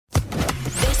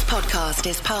podcast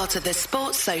is part of the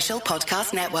Sports Social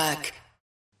Podcast Network.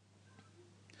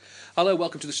 Hello,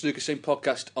 welcome to the Snooker Scene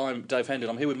Podcast. I'm Dave Hendon.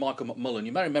 I'm here with Michael McMullen.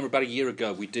 You may remember about a year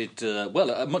ago we did,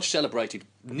 a much celebrated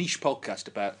niche podcast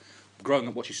about growing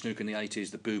up watching snooker in the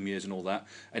 80s, the boom years and all that.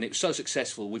 And it was so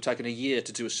successful, we've taken a year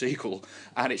to do a sequel,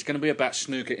 and it's going to be about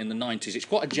snooker in the 90s. It's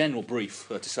quite a general brief,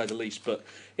 to say the least, but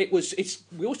we always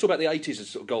talk about the 80s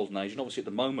as sort of golden age, and obviously at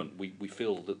the moment we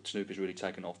feel that snooker's really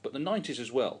taken off. But the 90s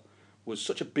as well was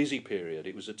such a busy period.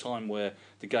 It was a time where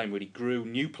the game really grew.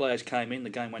 New players came in,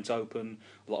 the game went open,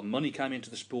 a lot of money came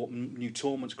into the sport, new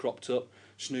tournaments cropped up,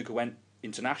 snooker went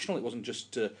international, it wasn't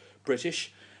just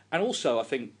British. And also, I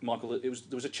think, Michael, there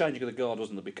was a changing of the guard,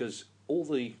 wasn't there? Because all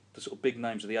the sort of big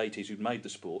names of the 80s who'd made the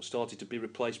sport started to be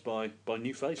replaced by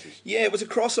new faces. Yeah, it was a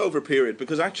crossover period,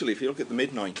 because actually, if you look at the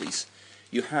mid-90s,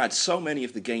 you had so many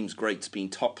of the game's greats being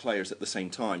top players at the same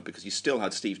time, because you still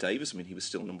had Steve Davis. I mean, he was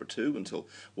still number 2 until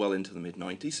well into the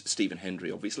mid-90s. Stephen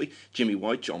Hendry, obviously. Jimmy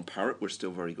White, John Parrott were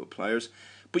still very good players.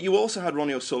 But you also had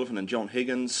Ronnie O'Sullivan and John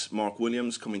Higgins, Mark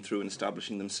Williams coming through and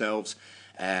establishing themselves.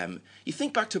 You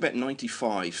think back to about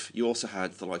 95, you also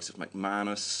had the likes of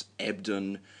McManus,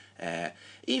 Ebden,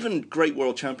 even great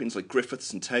world champions like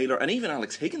Griffiths and Taylor, and even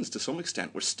Alex Higgins to some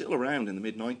extent were still around in the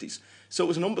mid-90s. So it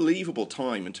was an unbelievable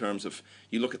time in terms of,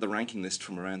 you look at the ranking list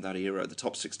from around that era, the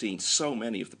top 16, so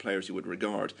many of the players you would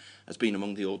regard as being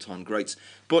among the all-time greats.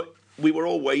 But we were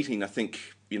all waiting, I think,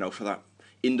 for that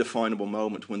indefinable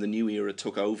moment when the new era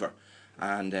took over.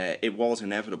 And it was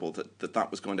inevitable that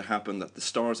was going to happen, that the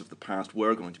stars of the past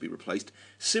were going to be replaced,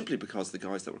 simply because the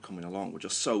guys that were coming along were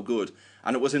just so good.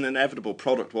 And it was an inevitable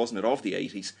product, wasn't it, of the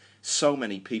 80s. So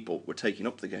many people were taking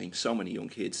up the game, so many young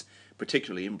kids,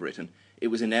 particularly in Britain. It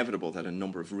was inevitable that a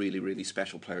number of really, really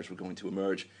special players were going to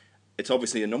emerge. It's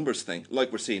obviously a numbers thing,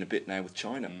 like we're seeing a bit now with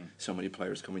China, so many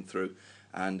players coming through.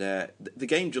 And the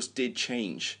game just did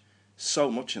change so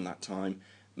much in that time.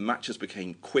 Matches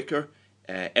became quicker.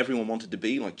 Everyone wanted to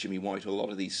be like Jimmy White, or a lot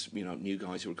of these new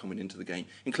guys who were coming into the game,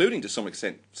 including to some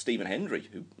extent Stephen Hendry,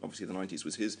 who obviously the 90s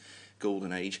was his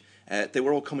golden age. They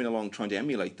were all coming along trying to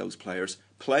emulate those players,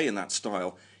 play in that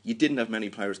style. You didn't have many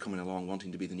players coming along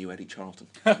wanting to be the new Eddie Charlton.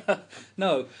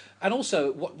 No, and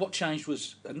also what changed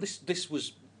was, and this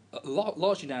was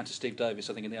largely down to Steve Davis,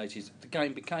 I think, in the 80s, the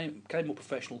game became more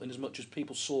professional in as much as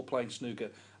people saw playing snooker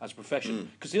as a profession.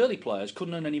 Because the early players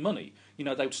couldn't earn any money.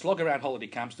 They would slog around holiday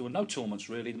camps. There were no tournaments,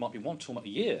 really. There might be one tournament a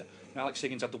year. Alex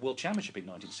Higgins had the World Championship in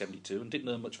 1972 and didn't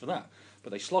earn much for that.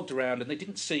 But they slogged around, and they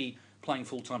didn't see playing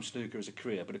full-time snooker as a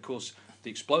career. But, of course,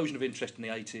 the explosion of interest in the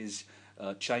 80s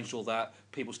changed all that.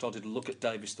 People started to look at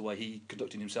Davis the way he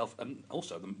conducted himself, and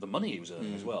also the money he was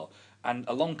earning as well. And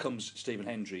along comes Stephen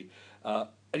Hendry, an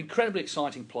incredibly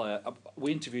exciting player. I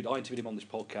interviewed him on this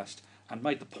podcast and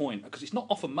made the point, because it's not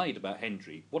often made about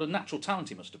Hendry, what a natural talent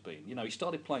he must have been. He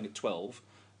started playing at 12,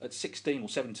 at 16 or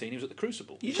 17 he was at the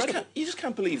Crucible. You just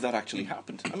can't believe that actually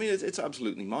happened. I mean, it's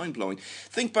absolutely mind-blowing.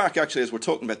 Think back, actually, as we're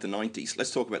talking about the 90s,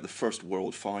 let's talk about the first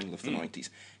world final of the 90s,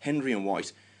 Hendry and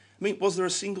White. I mean, was there a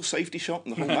single safety shot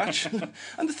in the whole match?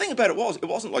 And the thing about it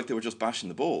wasn't like they were just bashing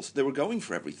the balls. They were going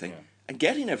for everything and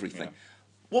getting everything. Yeah.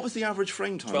 What was the average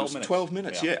frame time? 12 minutes. 12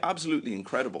 minutes, yeah, absolutely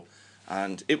incredible.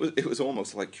 And it was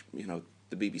almost like,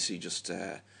 the BBC just,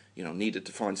 needed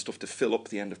to find stuff to fill up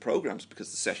the end of programmes,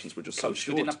 because the sessions were just so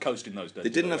short. They didn't have Coast in those days. They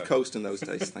didn't have Coast in those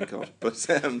days, thank God. But,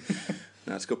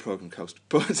 no, it's a good programme, Coast.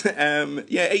 But,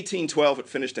 18-12 it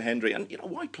finished to Hendry. And,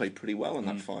 White played pretty well in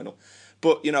that final.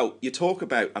 But, you talk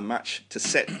about a match to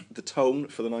set the tone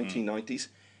for the 1990s.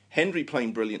 Hendry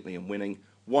playing brilliantly and winning.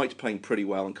 White playing pretty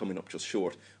well and coming up just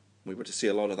short. We were to see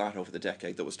a lot of that over the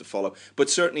decade that was to follow. But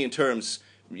certainly in terms,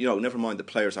 never mind the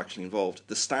players actually involved,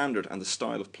 the standard and the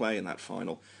style of play in that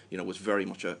final, was very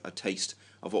much a taste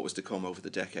of what was to come over the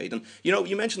decade. And,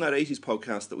 you mentioned that 80s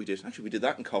podcast that we did. Actually, we did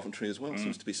that in Coventry as well.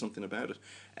 Seems to be something about it.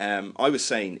 I was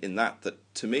saying in that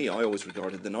to me, I always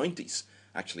regarded the 90s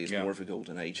actually as more of a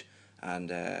golden age.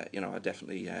 And, I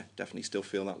definitely still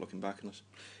feel that looking back on it.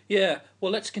 Yeah,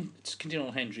 well, let's continue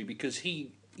on Hendry, because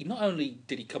he not only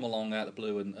did he come along out of the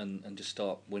blue and just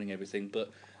start winning everything,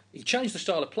 but he changed the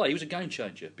style of play. He was a game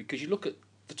changer, because you look at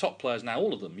the top players now,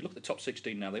 all of them, you look at the top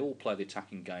 16 now, they all play the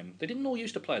attacking game. They didn't all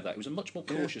used to play that. It was a much more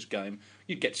cautious game.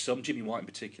 You'd get some, Jimmy White in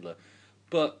particular.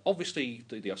 But obviously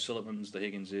the O'Sullivans, the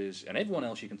Higginses, and everyone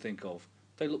else you can think of,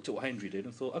 they looked at what Hendry did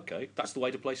and thought, okay, that's the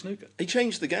way to play snooker. He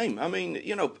changed the game. I mean,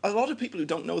 a lot of people who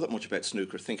don't know that much about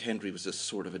snooker think Hendry was a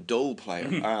sort of a dull player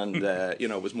and,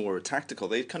 was more tactical.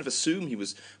 They kind of assume he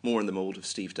was more in the mould of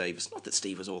Steve Davis. Not that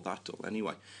Steve was all that dull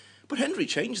anyway. But Hendry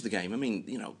changed the game. I mean,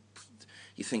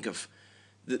 you think of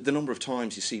the number of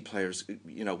times you see players,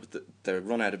 they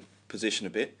run out of position a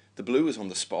bit. The blue is on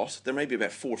the spot. They're maybe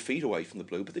about 4 feet away from the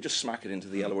blue, but they just smack it into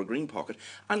the yellow or green pocket.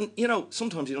 And,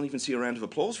 sometimes you don't even see a round of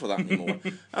applause for that anymore.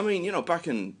 I mean, back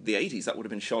in the 80s, that would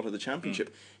have been shot of the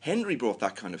championship. Henry brought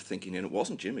that kind of thinking in. It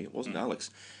wasn't Jimmy, it wasn't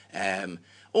Alex.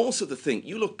 Also, the thing,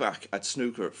 you look back at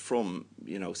snooker from,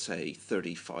 say,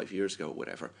 35 years ago or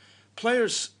whatever,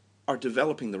 players are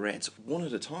developing the reds one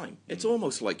at a time. It's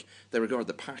almost like they regard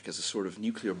the pack as a sort of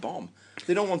nuclear bomb.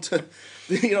 They don't want to,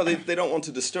 they don't want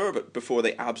to disturb it before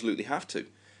they absolutely have to.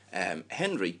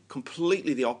 Henry,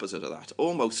 completely the opposite of that.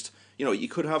 Almost, you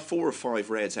could have 4 or 5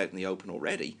 reds out in the open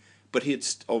already, but he'd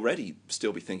already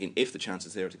still be thinking, if the chance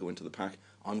is there to go into the pack,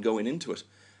 I'm going into it.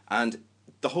 And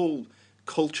the whole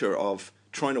culture of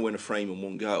trying to win a frame in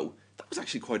one go, that was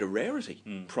actually quite a rarity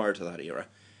prior to that era.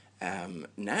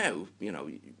 Now,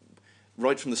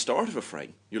 right from the start of a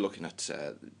frame, you're looking at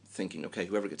thinking, okay,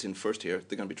 whoever gets in first here,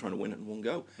 they're going to be trying to win it in one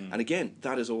go. And again,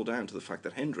 that is all down to the fact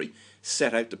that Henry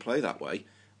set out to play that way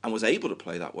and was able to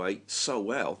play that way so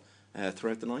well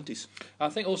throughout the 90s. I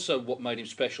think also what made him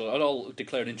special, and I'll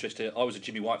declare an interest here, I was a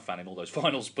Jimmy White fan in all those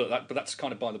finals, but that's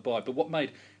kind of by the by. But what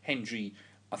made Henry,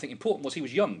 I think, important was he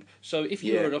was young. So if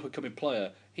you were an up-and-coming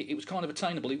player, it was kind of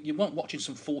attainable. You weren't watching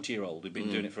some 40-year-old who'd been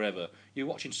doing it forever. You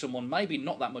were watching someone maybe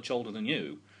not that much older than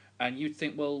you, and you'd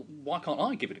think, well, why can't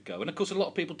I give it a go? And of course, a lot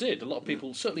of people did. A lot of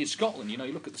people, certainly in Scotland, you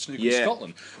look at the snooker in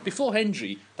Scotland. Before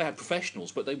Henry, they had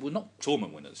professionals, but they were not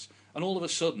tournament winners. And all of a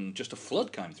sudden, just a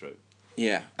flood came through.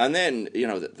 Yeah, and then,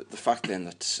 the fact then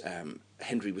that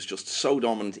Henry was just so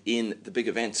dominant in the big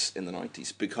events in the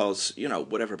 90s because,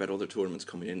 whatever about other tournaments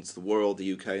coming in, it's the World,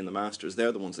 the UK and the Masters,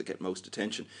 they're the ones that get most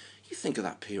attention. You think of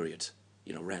that period,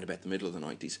 round about the middle of the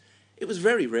 90s, it was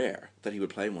very rare that he would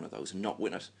play in one of those and not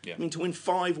win it. Yeah. I mean, to win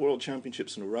 5 World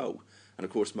Championships in a row, and of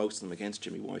course most of them against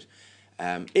Jimmy White.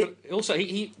 But also,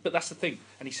 but that's the thing,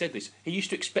 and he said this, he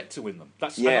used to expect to win them.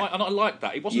 And I like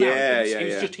that. It wasn't arrogance, it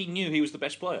was just he knew he was the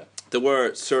best player. There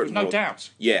were certain... No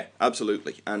doubt. Yeah,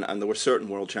 absolutely. And there were certain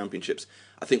World Championships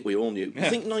I think we all knew. I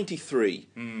think 93,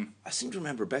 I seem to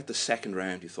remember about the second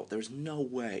round you thought, there's no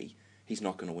way he's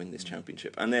not going to win this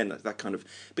championship. And then that kind of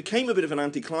became a bit of an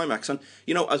anticlimax. And,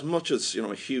 as much as,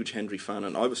 I'm a huge Henry fan,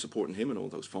 and I was supporting him in all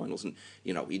those finals, and,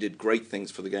 he did great things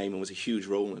for the game and was a huge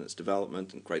role in its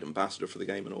development and great ambassador for the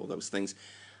game and all those things.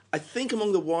 I think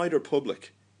among the wider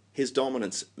public, his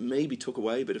dominance maybe took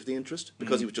away a bit of the interest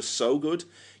because he was just so good.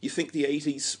 You think the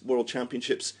 80s World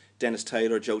Championships, Dennis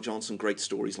Taylor, Joe Johnson, great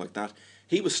stories like that.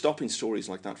 He was stopping stories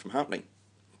like that from happening.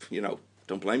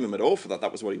 Don't blame him at all for that.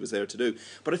 That was what he was there to do.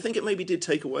 But I think it maybe did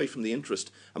take away from the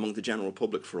interest among the general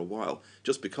public for a while,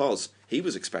 just because he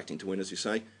was expecting to win, as you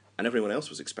say, and everyone else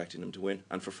was expecting him to win.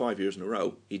 And for 5 years in a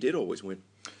row, he did always win.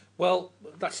 Well,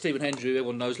 that's Stephen Hendry.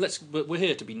 Everyone knows. But we're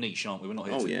here to be niche, aren't we? We're not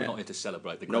here. We're not here to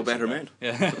celebrate the great. No better men.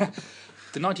 Yeah.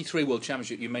 The 93 World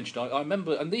Championship you mentioned, I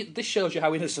remember, and this shows you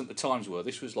how innocent the times were.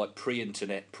 This was like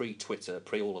pre-internet, pre-Twitter,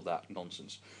 pre-all of that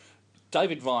nonsense.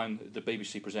 David Vine, the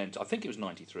BBC presenter, I think it was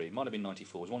 93, it might have been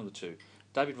 94, it was one of the two.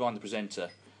 David Vine, the presenter,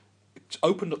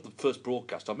 opened up the first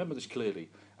broadcast, I remember this clearly,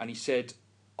 and he said,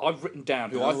 I've written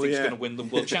down who I think is going to win the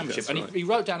World Championship. And he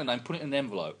wrote down a name, put it in an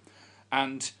envelope,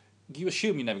 and you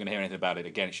assume you're never going to hear anything about it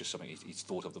again, it's just something he's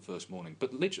thought of the first morning.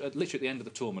 But literally at the end of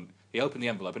the tournament, he opened the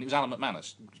envelope, and it was Alan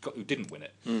McManus, who didn't win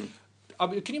it. I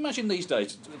mean, can you imagine these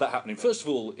days that happening? First of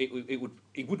all,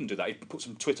 he wouldn't do that. He'd put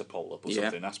some Twitter poll up or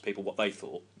something, ask people what they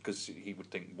thought, because he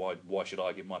would think, why should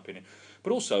I give my opinion?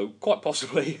 But also, quite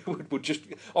possibly, would just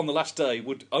on the last day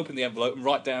would open the envelope and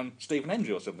write down Stephen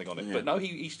Hendry or something on it. Yeah. But no,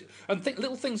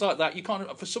 little things like that you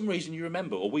can't, for some reason, you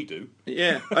remember, or we do.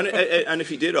 Yeah, and if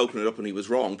he did open it up and he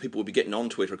was wrong, people would be getting on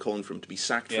Twitter calling for him to be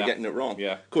sacked for getting it wrong.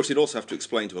 Yeah. Of course, he'd also have to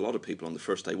explain to a lot of people on the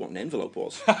first day what an envelope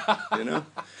was.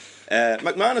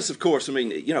 McManus, of course, I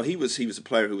mean, he was a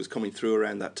player who was coming through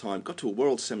around that time, got to a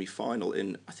World semi-final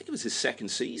in, I think it was his second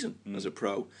season as a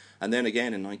pro, and then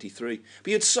again in 93. But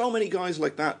he had so many guys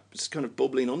like that just kind of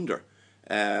bubbling under,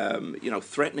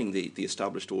 threatening the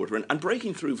established order and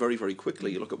breaking through very, very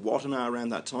quickly. You look at Watanabe around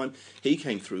that time, he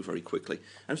came through very quickly.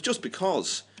 And it's just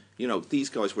because these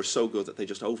guys were so good that they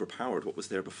just overpowered what was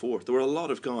there before. There were a lot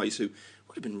of guys who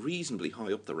would have been reasonably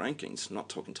high up the rankings, not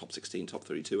talking top 16, top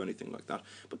 32, anything like that,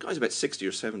 but guys about 60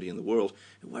 or 70 in the world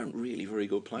who weren't really very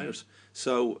good players.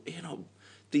 So, these guys...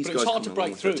 But it was hard to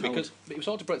break through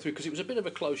because it was a bit of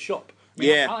a closed shop. I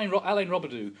mean, Alain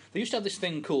Robidoux, they used to have this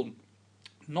thing called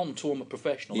non-tournament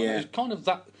professional. Yeah. It was kind of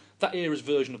that era's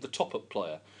version of the top-up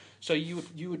player. So you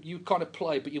would kind of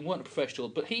play, but you weren't a professional.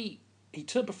 But he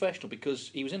turned professional because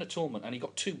he was in a tournament and he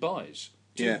got 2 buys.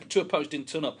 Two opponents didn't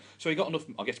turn up. So he got enough,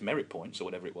 I guess, merit points or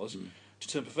whatever it was to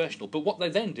turn professional. But what they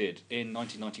then did in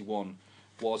 1991,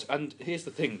 was, and here's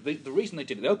the thing, the reason they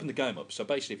did it, they opened the game up, so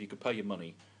basically if you could pay your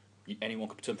money, anyone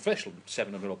could turn professional,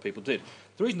 700 odd people did.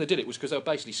 The reason they did it was because they were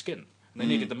basically skin. And they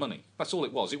needed the money. That's all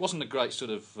it was. It wasn't a great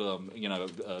sort of,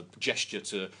 gesture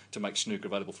to make snooker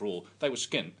available for all. They were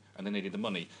skint and they needed the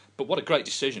money. But what a great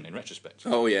decision in retrospect.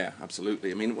 Oh yeah,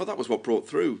 absolutely. I mean, well, that was what brought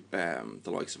through the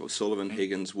likes of O'Sullivan,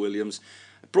 Higgins, Williams.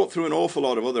 It brought through an awful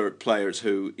lot of other players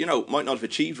who, might not have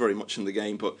achieved very much in the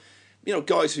game, but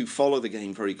guys who follow the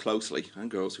game very closely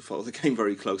and girls who follow the game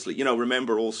very closely.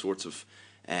 Remember all sorts of,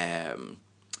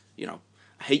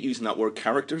 I hate using that word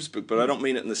characters, but I don't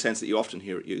mean it in the sense that you often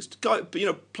hear it used.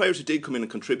 Players who did come in and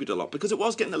contribute a lot, because it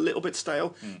was getting a little bit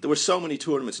stale. There were so many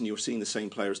tournaments and you were seeing the same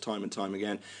players time and time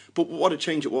again. But what a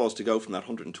change it was to go from that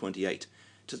 128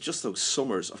 to just those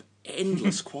summers of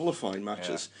endless qualifying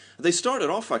matches. Yeah. They started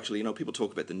off, actually, people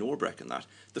talk about the Norbreck and that.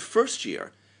 The first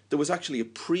year, there was actually a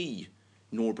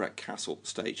pre-Norbreck Castle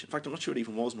stage. In fact, I'm not sure it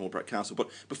even was Norbreck Castle, but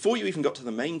before you even got to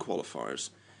the main qualifiers,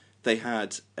 they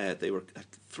were at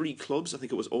 3 clubs. I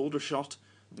think it was Aldershot,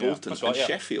 Bolton, and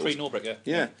Sheffield. Pre-Norbreck,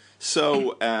 yeah.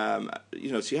 So, so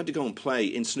you had to go and play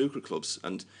in snooker clubs,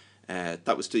 and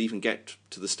that was to even get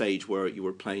to the stage where you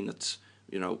were playing at,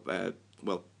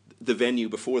 the venue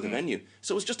before the venue.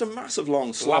 So it was just a massive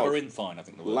long slog. Labyrinthine, I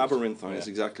think the word Labyrinthine is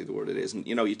exactly the word it is. And,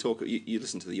 you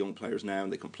listen to the young players now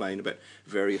and they complain about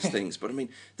various things. But, I mean,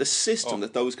 the system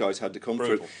that those guys had to come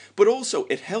through. But also,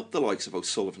 it helped the likes of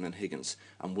O'Sullivan and Higgins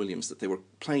and Williams that they were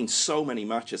playing so many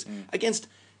matches against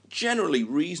generally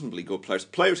reasonably good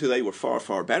players who they were far,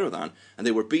 far better than, and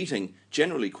they were beating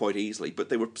generally quite easily, but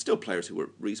they were still players who were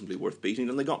reasonably worth beating,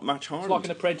 and they got match hardened. It's like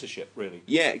an apprenticeship, really.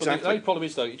 Yeah, exactly. But the only problem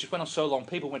is, though, it just went on so long,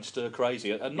 people went stir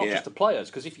crazy, and not just the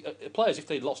players, because if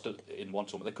they lost in one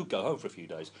tournament, they could go home for a few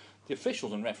days. The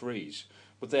officials and referees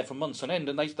were there for months on end,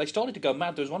 and they started to go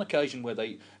mad. There was one occasion where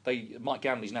Mike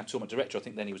Ganley's now tournament director, I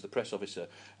think then he was the press officer,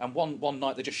 and one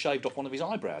night they just shaved off one of his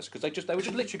eyebrows because they were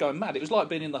just literally going mad. It was like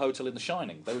being in the hotel in The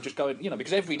Shining. They were just going,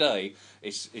 because every day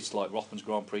it's like Rothman's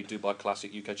Grand Prix, Dubai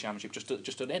Classic, UK Championship,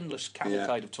 just an endless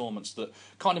cavalcade of tournaments that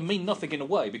kind of mean nothing in a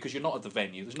way because you're not at the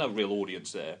venue. There's no real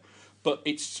audience there, but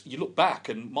you look back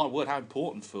and my word, how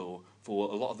important for a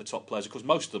lot of the top players, because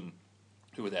most of them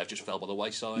who were there just fell by the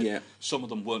wayside. Yeah. Some of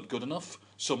them weren't good enough.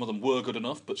 Some of them were good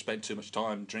enough but spent too much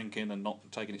time drinking and not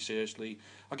taking it seriously.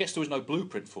 I guess there was no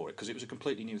blueprint for it because it was a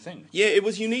completely new thing. Yeah, it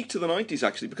was unique to the 90s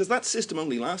actually, because that system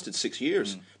only lasted 6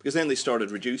 years. Because then they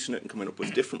started reducing it and coming up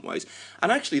with different ways.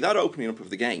 And actually that opening up of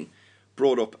the game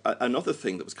brought up another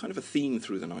thing that was kind of a theme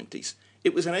through the 90s.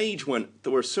 It was an age when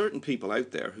there were certain people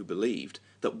out there who believed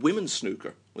that women's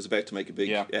snooker was about to make a big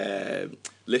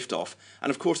lift-off. And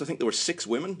of course, I think there were 6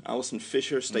 women, Alison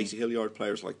Fisher, Stacey Hilliard,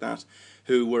 players like that,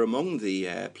 who were among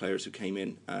the players who came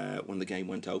in when the game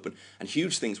went open. And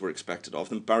huge things were expected of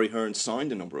them. Barry Hearn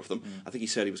signed a number of them. I think he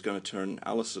said he was going to turn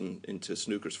Alison into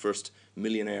snooker's first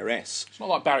millionaire-ess. It's not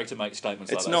like Barry to make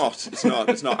statements like that. It's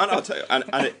not. And I'll tell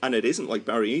you, and it isn't like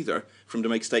Barry either, for him to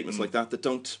make statements like that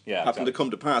don't happen to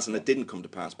come to pass, and it didn't come to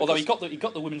pass. Although he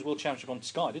got the Women's World Championship on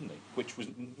Sky, didn't he? Which was,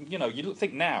 you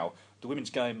think now, the women's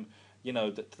game,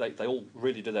 that they all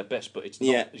really do their best, but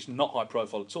it's not high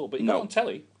profile at all. But he got on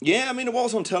telly. Yeah, I mean, it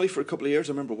was on telly for a couple of years.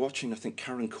 I remember watching, I think,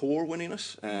 Karen Kaur winning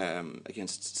it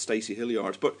against Stacey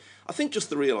Hilliard. But I think just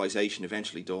the realisation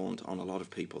eventually dawned on a lot of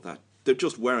people that there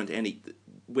just weren't any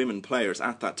women players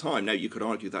at that time. Now, you could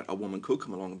argue that a woman could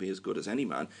come along and be as good as any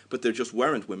man, but there just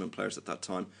weren't women players at that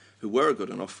time who were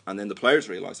good enough. And then the players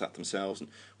realised that themselves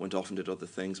and went off and did other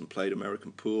things and played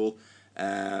American pool.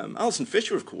 Alison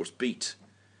Fisher, of course, beat...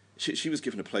 She was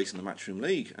given a place in the Matchroom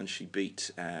League, and she beat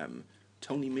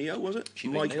Tony Mio, was it?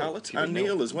 Mike Hallett, and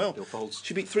Neil as well.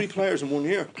 She beat 3 players in 1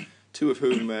 year, 2 of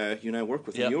whom you now work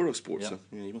with in Eurosport. So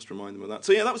you must remind them of that.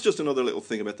 So that was just another little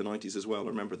thing about the 90s as well. I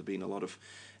remember there being a lot of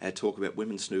talk about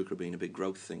women's snooker being a big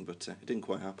growth thing, but it didn't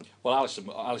quite happen. Well,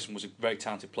 Alison was a very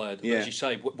talented player. As you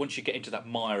say, once you get into that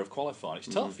mire of qualifying, it's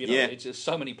tough. There's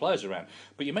so many players around.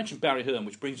 But you mentioned Barry Hearn,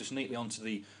 which brings us neatly onto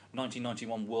the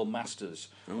 1991 World Masters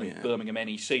in Birmingham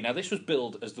NEC. Now, this was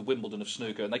billed as the Wimbledon of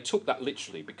snooker, and they took that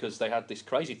literally because they had this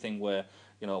crazy thing where,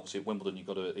 obviously at Wimbledon you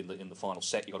got to in the final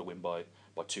set you got to win by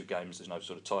 2 games. There's no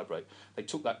sort of tie break. They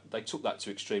took that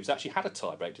to extremes. They actually had a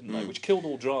tie break, didn't they? Which killed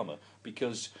all drama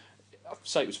because, I'd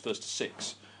say it was first to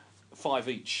 6. 5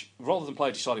 each, rather than play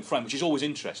a deciding frame, which is always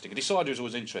interesting. A decider is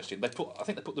always interesting. I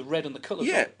think they put the red and the colours.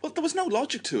 Yeah, well, there was no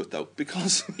logic to it though,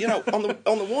 because on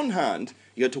the one hand,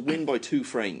 you had to win by 2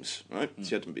 frames, right? So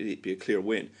you had to be a clear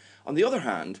win. On the other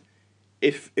hand,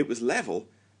 if it was level,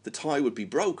 the tie would be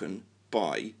broken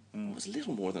by It was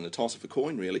little more than a toss of a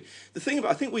coin, really. The thing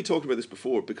about, I think we talked about this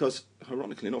before, because,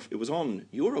 ironically enough, it was on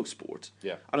Eurosport.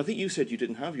 Yeah. And I think you said you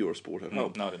didn't have Eurosport at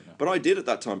home. No, I didn't. No. But I did at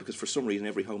that time, because for some reason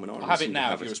every home in Ireland I have it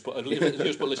now.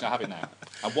 Eurosport Listener, I have it now.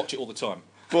 I watch it all the time.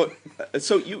 But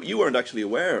so you weren't actually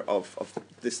aware of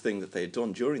this thing that they had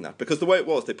done during that, because the way it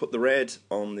was, they put the red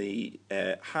on the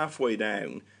halfway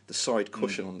down the side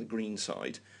cushion on the green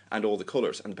side and all the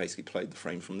colours, and basically played the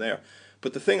frame from there.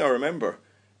 But the thing I remember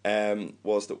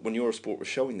was that when Eurosport was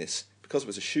showing this, because it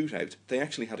was a shootout, they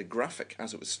actually had a graphic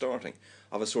as it was starting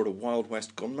of a sort of Wild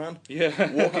West gunman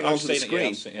walking onto the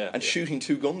screen and shooting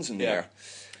two guns in the air.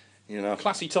 You know,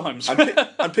 classy times.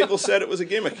 and people said it was a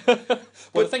gimmick.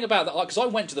 Well, the thing about that, because I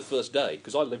went to the first day,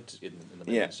 because I lived in the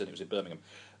Midlands and it was in Birmingham,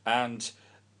 and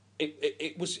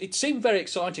it seemed very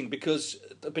exciting because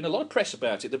there'd been a lot of press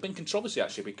about it. There'd been controversy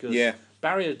actually because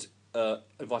Barry had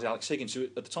invited Alex Higgins, who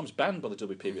at the time was banned by the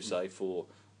WPBSA for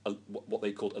what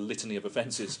they called a litany of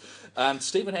offences, and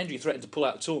Stephen Hendry threatened to pull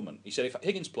out the tournament. He said, if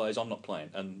Higgins plays, I'm not playing,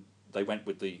 and they went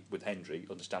with Hendry,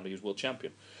 understandably he was world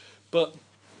champion. But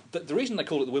the reason they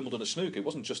called it the Wimbledon of snooker, it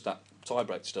wasn't just that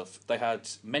tie-break stuff. They had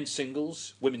men's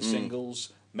singles, women's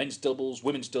singles, men's doubles,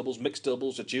 women's doubles, mixed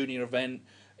doubles, a junior event.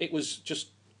 It was just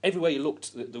everywhere you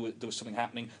looked, there was something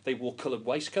happening. They wore coloured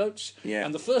waistcoats. Yeah.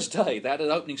 And the first day, they had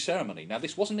an opening ceremony. Now,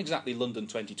 this wasn't exactly London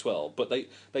 2012, but they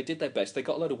did their best. They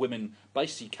got a load of women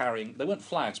basically carrying, they weren't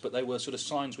flags, but they were sort of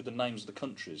signs with the names of the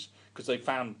countries, because they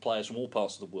found players from all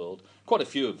parts of the world, quite a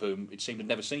few of whom, it seemed, had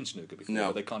never seen snooker before. No.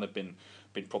 But they kind of been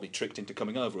probably tricked into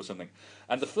coming over or something.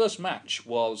 And the first match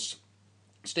was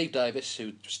Steve Davis,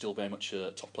 who was still very much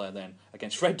a top player then,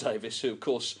 against Fred Davis, who, of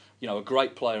course, a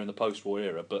great player in the post-war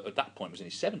era, but at that point was in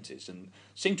his 70s and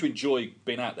seemed to enjoy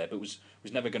being out there, but was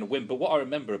never going to win. But what I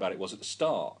remember about it was at the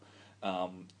start,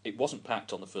 it wasn't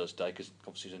packed on the first day because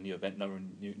obviously it was a new event, no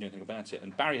one knew anything about it.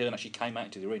 And Barry Hearn actually came out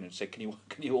into the arena and said, "Can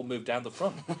you all move down the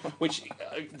front?" Which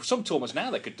some tournaments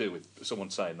now they could do with someone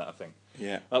saying that, I think.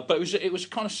 Yeah. But it was a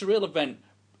kind of surreal event.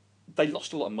 They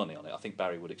lost a lot of money on it. I think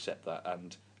Barry would accept that,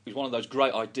 and it was one of those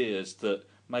great ideas that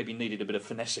maybe needed a bit of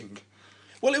finessing.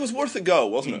 Well, it was worth a go,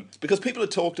 wasn't it? Because people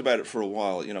had talked about it for a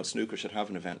while. Snooker should have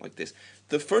an event like this.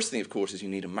 The first thing, of course, is you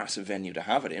need a massive venue to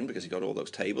have it in, because you've got all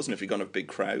those tables, and if you're going to have big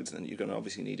crowds, then you're going to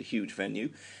obviously need a huge venue.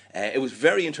 It was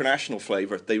very international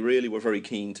flavour. They really were very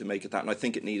keen to make it that, and I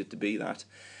think it needed to be that.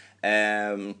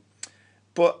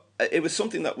 But it was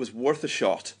something that was worth a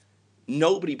shot.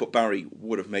 Nobody but Barry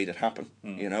would have made it happen.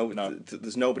 No.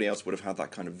 There's nobody else would have had that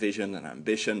kind of vision and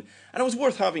ambition, and it was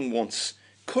worth having once.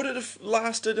 Could it have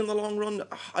lasted in the long run?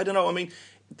 I don't know. I mean,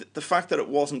 the fact that it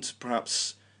wasn't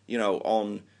perhaps,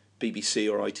 on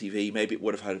BBC or ITV, maybe it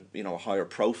would have had, a higher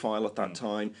profile at that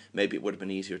time. Maybe it would have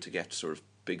been easier to get sort of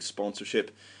big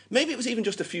sponsorship. Maybe it was even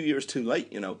just a few years too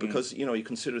late, because, you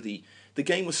consider the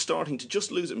game was starting to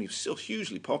just lose. I mean, it was still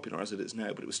hugely popular as it is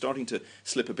now, but it was starting to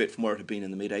slip a bit from where it had been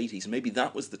in the mid-'80s. And maybe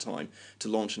that was the time to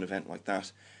launch an event like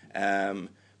that.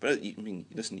 But I mean,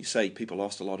 listen, you say people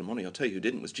lost a lot of money. I'll tell you who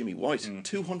didn't was Jimmy White.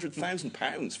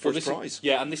 £200,000 first prize.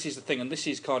 And this is the thing, and this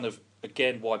is kind of,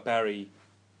 again, why Barry,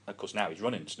 of course now he's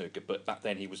running snooker, but back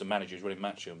then he was a manager, he was running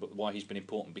Matchroom, but why he's been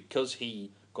important, because he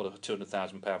got a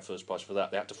 £200,000 first prize for that,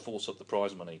 they had to force up the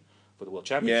prize money for the World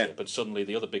Championship, and suddenly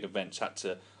the other big events had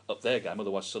to up their game,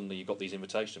 otherwise suddenly you got these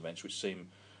invitation events which seem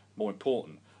more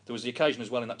important. There was the occasion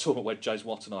as well in that tournament where James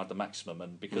Watt and I had the maximum,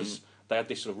 and because they had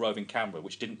this sort of roving camera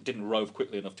which didn't rove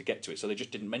quickly enough to get to it, so they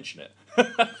just didn't mention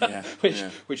it,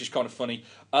 which is kind of funny.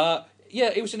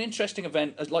 It was an interesting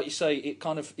event. Like you say,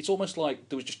 it's almost like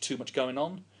there was just too much going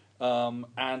on.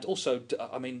 And also,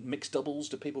 I mean, mixed doubles,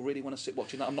 do people really want to sit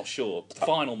watching that? I'm not sure. The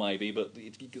final maybe, but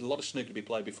a lot of snooker to be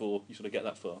played before you sort of get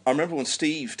that far. I remember when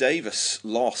Steve Davis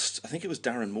lost, I think it was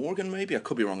Darren Morgan maybe, I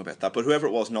could be wrong about that, but whoever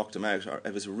it was knocked him out.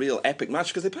 It was a real epic match,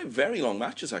 because they played very long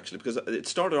matches actually, because it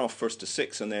started off first to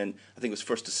 6 and then I think it was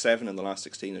first to 7 in the last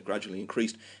 16, it gradually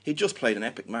increased. He just played an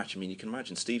epic match. I mean, you can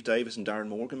imagine Steve Davis and Darren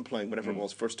Morgan playing whatever it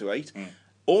was, first to 8.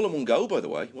 All in one go, by the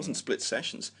way. It wasn't split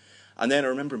sessions. And then I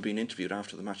remember him being interviewed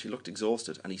after the match. He looked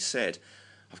exhausted, and he said,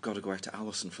 "I've got to go out to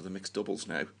Allison for the mixed doubles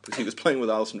now," because he was playing with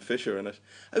Alison Fisher in it.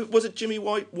 Was it Jimmy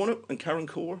White won it and Karen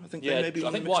Corr? I think they maybe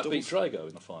won the mixed doubles. White beat Drago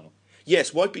in the final.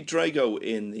 Yes, White beat Drago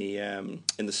in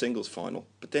the singles final,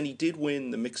 but then he did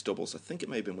win the mixed doubles. I think it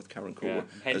may have been with Karen Corr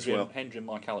as well. Hendry and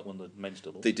Mike Hallett won the men's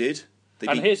doubles. They did.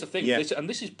 Here's the thing,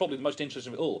 this is probably the most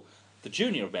interesting of it all. The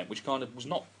junior event, which kind of was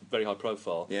not very high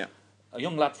profile. Yeah. A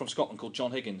young lad from Scotland called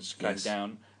John Higgins came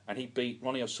down, and he beat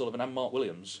Ronnie O'Sullivan and Mark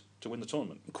Williams to win the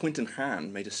tournament. Quinton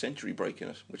Hahn made a century break in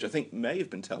it, which I think may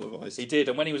have been televised. He did,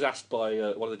 and when he was asked by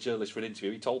one of the journalists for an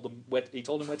interview, he told him where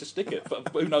to stick it. But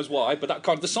who knows why? But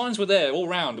the signs were there all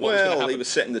round. Well, he was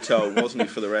setting the tone, wasn't he,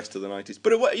 for the rest of the 90s?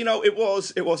 But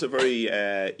it was a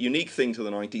very unique thing to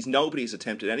the 90s. Nobody's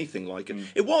attempted anything like it.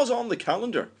 It was on the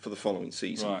calendar for the following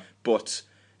season, but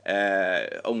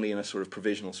only in a sort of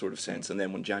provisional sort of sense. And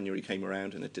then when January came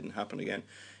around and it didn't happen again,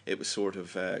 it was sort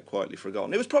of quietly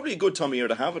forgotten. It was probably a good time of year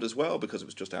to have it as well, because it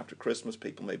was just after Christmas.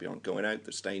 People maybe aren't going out,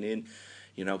 they're staying in.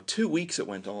 2 weeks it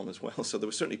went on as well, so there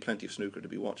was certainly plenty of snooker to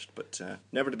be watched, but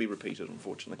never to be repeated,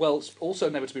 unfortunately. Well, it's also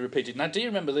never to be repeated. Now, do you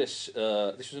remember this?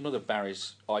 This was another of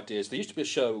Barry's ideas. There used to be a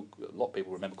show, a lot of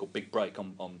people remember, called Big Break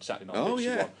on Saturday night. Oh,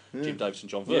 yeah. Jim Davis and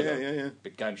John Virgo. Yeah.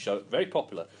 Big game show, very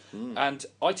popular. And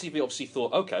ITV obviously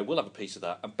thought, OK, we'll have a piece of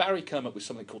that. And Barry came up with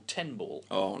something called 10 Ball.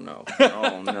 Oh, no.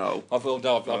 Oh, no.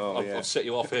 I've set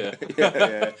you off here.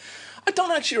 Yeah. I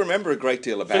don't actually remember a great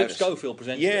deal about Philip it. Schofield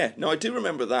presented it. No, I do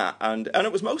remember that, and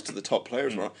it was most of the top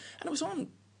players were on, and it was on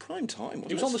prime time, wasn't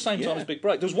it? It was on the same time as Big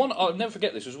Break. There was one, I'll never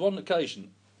forget this, there was one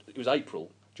occasion, it was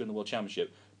April, during the World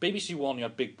Championship. BBC One, you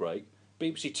had Big Break,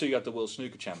 BBC Two, you had the World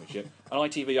Snooker Championship, and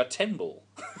ITV had 10 Ball.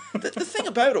 the thing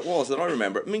about it was that I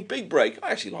remember, Big Break,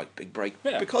 I actually liked Big Break,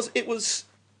 because it was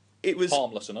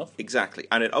harmless enough. Exactly,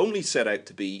 and it only set out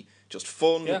to be just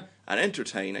fun and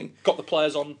entertaining. Got the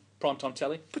players on primetime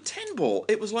telly. But 10 Ball,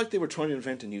 it was like they were trying to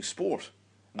invent a new sport.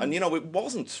 And, it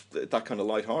wasn't that kind of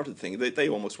light-hearted thing. They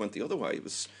almost went the other way. It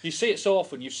was. You see it so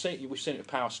often. We've seen it with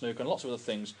Power Snooker and lots of other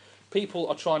things. People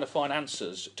are trying to find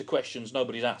answers to questions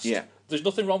nobody's asked. Yeah. There's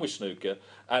nothing wrong with snooker,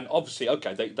 and obviously,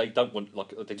 okay, they didn't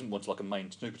want a main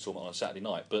snooker tournament on a Saturday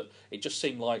night, but it just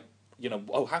seemed like,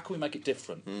 how can we make it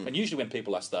different? And usually when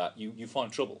people ask that, you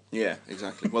find trouble. Yeah,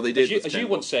 exactly. Well, they did. As you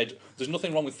once said, there's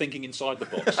nothing wrong with thinking inside the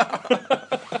box.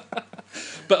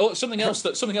 But something else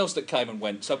that came and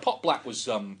went. So Pot Black was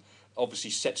obviously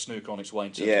set snooker on its way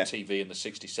into TV in the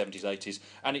 60s, 70s, 80s,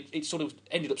 and it sort of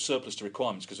ended up surplus to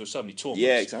requirements because there were so many tournaments.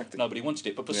 Yeah, exactly. Nobody wanted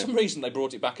it, but for some reason they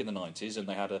brought it back in the 90s, and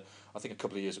they had a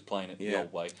couple of years of playing it the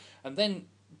old way. And then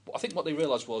I think what they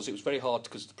realised was it was very hard,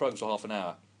 because the programmes were half an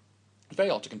hour. It's very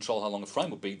hard to control how long a frame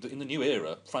would be. In the new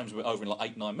era, frames were over in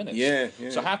like 8-9 minutes. Yeah.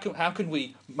 So how can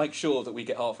we make sure that we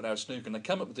get half an hour of snooker? And they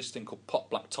come up with this thing called Pot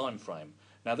Black time frame.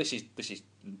 Now this is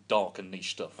dark and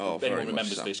niche stuff. If anyone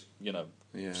remembers this,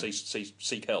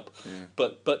 seek help. Yeah.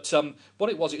 But what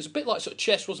it was a bit like sort of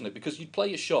chess, wasn't it? Because you'd play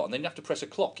your shot and then you'd have to press a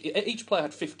clock. Each player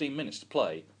had 15 minutes to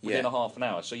play within a half an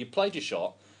hour. So you played your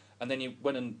shot and then you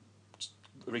went and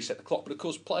reset the clock. But of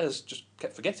course, players just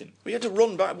kept forgetting. We had to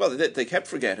run back. Well, they kept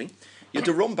forgetting. You had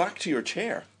to run back to your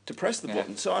chair to press the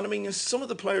button. So, some of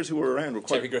the players who were around were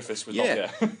quite. Terry Griffiths was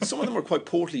some of them were quite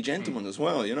portly gentlemen as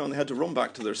well, and they had to run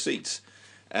back to their seats,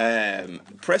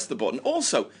 press the button.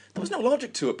 Also, there was no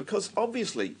logic to it, because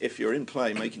obviously, if you're in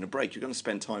play making a break, you're going to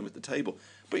spend time at the table,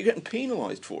 but you're getting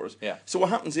penalised for it. Yeah. So what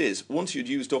happens is, once you'd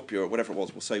used up your whatever it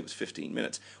was, we'll say it was 15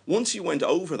 minutes. Once you went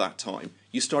over that time,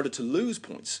 you started to lose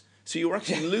points. So you were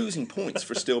actually losing points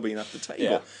for still being at the table.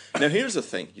 Yeah. Now, here's the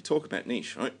thing. You talk about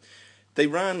niche, right? They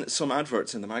ran some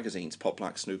adverts in the magazines, Pot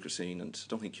Black, Snooker Scene, and I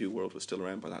don't think Q World was still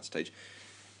around by that stage.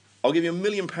 I'll give you £1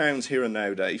 million here and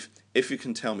now, Dave, if you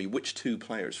can tell me which two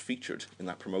players featured in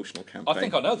that promotional campaign. I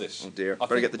think I know this. Oh dear,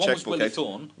 better get the checkbook out.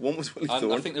 One was Willie Thorne.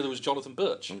 And I think the other was Jonathan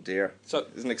Birch. Oh dear, so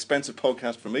it's an expensive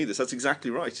podcast for me. That's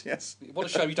exactly right. Yes. What a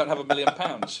shame you don't have £1 million.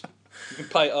 You can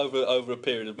pay it over a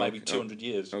period of maybe 200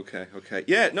 years. Okay.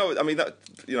 Yeah, no, I mean that.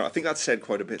 I think that said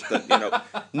quite a bit. That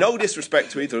no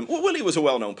disrespect to either of them. Well, Willie was a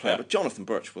well-known player, but Jonathan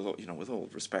Birch, with all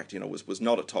respect, was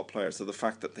not a top player. So the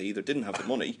fact that they either didn't have the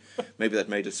money, maybe that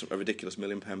made it a ridiculous £1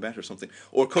 million bet or something,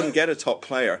 or couldn't get a top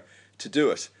player to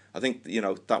do it, I think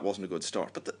that wasn't a good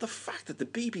start. But the fact that the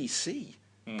BBC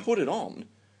put it on,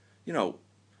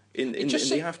 in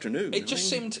the afternoon. It just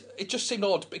seemed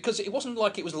odd, because it wasn't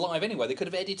like it was live anyway. They could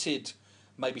have edited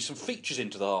maybe some features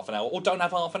into the half an hour, or don't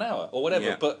have half an hour, or whatever.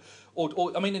 Yeah. But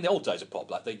in the old days of Pot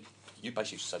Black, you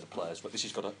basically used to say the players, but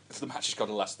the match has got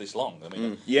to last this long. I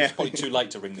mean, it's probably too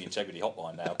late to ring the integrity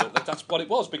hotline now, but that's what it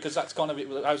was, because that's kind of how it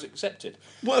was accepted.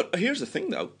 Well, here's the thing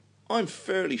though. I'm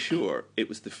fairly sure it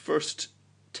was the first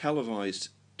televised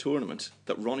tournament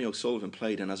that Ronnie O'Sullivan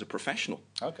played in as a professional.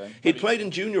 Okay. He'd played in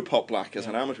junior Pot Black as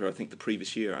an amateur, I think, the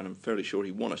previous year, and I'm fairly sure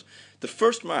he won it. The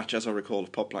first match, as I recall,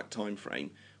 of Pot Black time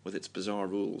frame, with its bizarre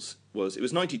rules, it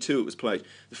was 92 it was played.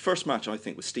 The first match, I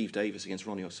think, was Steve Davis against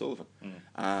Ronnie O'Sullivan.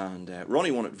 And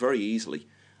Ronnie won it very easily.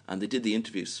 And they did the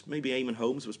interviews. Maybe Eamon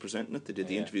Holmes was presenting it. They did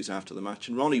the interviews after the match.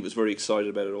 And Ronnie was very excited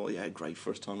about it all. Yeah, great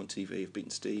first time on TV. I've beaten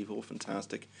Steve. Oh,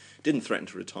 fantastic. Didn't threaten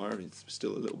to retire. He's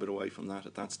still a little bit away from that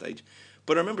at that stage.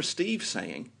 But I remember Steve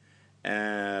saying,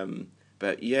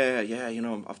 but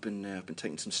I've been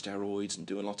taking some steroids and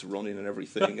doing lots of running and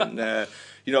everything. And,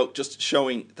 just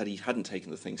showing that he hadn't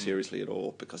taken the thing seriously at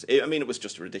all. Because, it was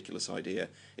just a ridiculous idea.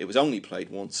 It was only played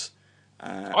once.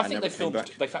 I think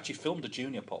they've actually filmed a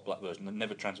junior Pot Black version and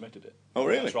never transmitted it. Oh,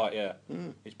 really? That's right, yeah.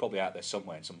 It's probably out there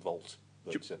somewhere in some vault.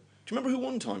 Do you remember who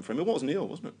won Time Frame? It was Neil,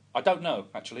 wasn't it? I don't know,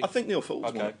 actually. I think Neil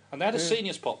Foulds won. And they had a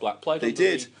seniors Pot Black played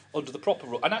under the proper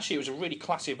rule. And actually, it was a really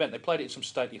classy event. They played it in some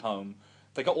stately home.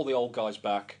 They got all the old guys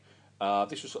back.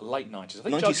 This was sort of late 90s. I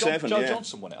think 97, Joe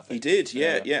Johnson won it, I think. He did,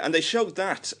 yeah. And they showed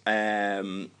that I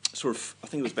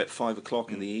think it was about 5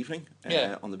 o'clock in the evening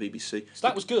on the BBC. So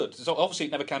that was good. So obviously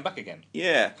it never came back again.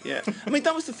 Yeah.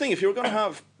 That was the thing. If you were going to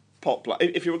have Pot Black,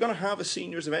 if you were going to have a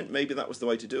seniors event, maybe that was the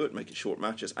way to do it, make it short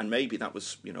matches, and maybe that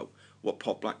was, what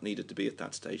Pot Black needed to be at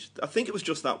that stage. I think it was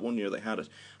just that one year they had it.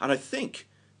 And I think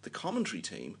the commentary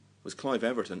team was Clive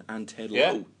Everton and Ted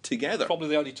Lowe together. Probably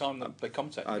the only time that they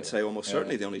commentated. I'd say almost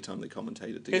certainly the only time they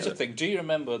commentated together. Here's the thing, do you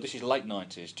remember, this is late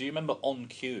 90s, do you remember On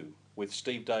Cue with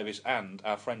Steve Davis and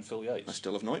our friend Phil Yates? I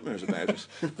still have nightmares about it.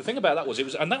 The thing about that was,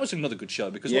 and that was another good show,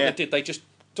 because what they did, they just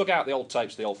dug out the old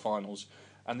tapes, the old finals,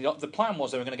 and the plan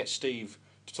was they were going to get Steve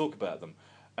to talk about them.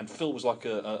 And Phil was like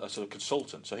a sort of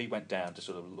consultant, so he went down to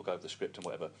sort of look over the script and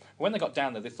whatever. When they got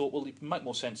down there, they thought, well, it'd make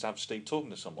more sense to have Steve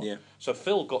talking to someone. Yeah. So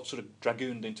Phil got sort of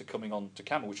dragooned into coming on to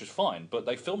camera, which was fine, but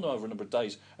they filmed him over a number of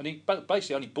days, and he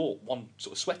basically only bought one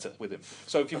sort of sweater with him.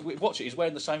 So if you watch it, he's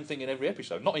wearing the same thing in every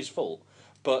episode, not his full.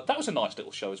 But that was a nice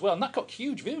little show as well, and that got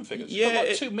huge viewing figures. Yeah, it got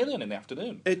like 2 million in the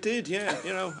afternoon. It did, yeah.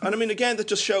 And again, that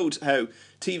just showed how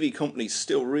TV companies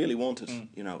still really wanted,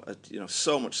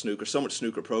 so much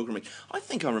snooker programming. I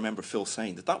think I remember Phil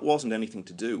saying that wasn't anything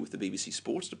to do with the BBC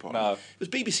Sports department. No. It was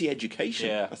BBC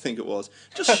Education, I think it was.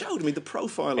 It just showed the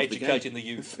profile of the game. Educating the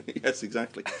youth. Yes,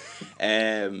 exactly.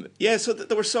 So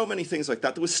there were so many things like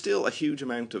that. There was still a huge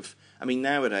amount of...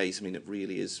 nowadays, it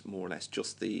really is more or less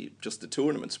just the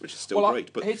tournaments, which is still great.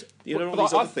 But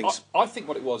other things. I think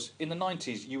what it was in the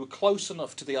 90s, you were close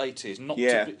enough to the 80s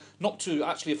not to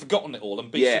actually have forgotten it all and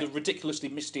be sort of ridiculously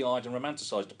misty-eyed and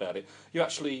romanticised about it.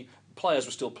 Players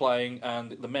were still playing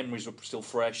and the memories were still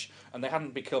fresh and they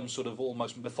hadn't become sort of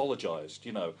almost mythologised,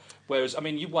 Whereas,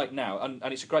 you wait now, and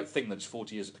it's a great thing that it's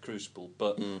 40 years at the Crucible,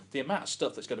 but the amount of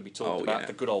stuff that's going to be talked about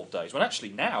the good old days, when actually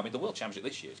now, the World Championship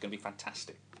this year is going to be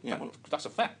fantastic. Yeah, that's a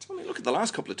fact. Look at the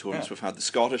last couple of tournaments we've had, the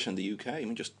Scottish and the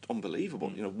UK, just unbelievable,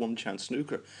 one chance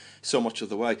snooker so much of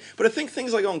the way. But I think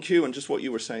things like On Cue and just what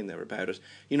you were saying there about it,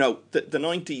 the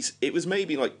 90s, it was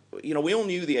maybe like, we all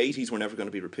knew the 80s were never going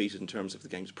to be repeated in terms of the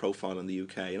game's profile in the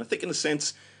UK, and I think in a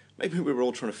sense maybe we were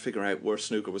all trying to figure out where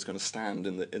snooker was going to stand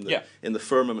in the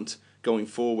firmament going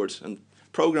forward, and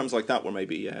programs like that were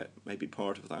maybe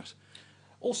part of that.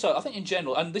 Also, I think in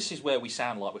general, and this is where we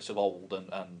sound like we're sort of old and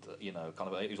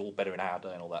kind of it was all better in our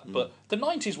day and all that, but the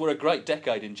 90s were a great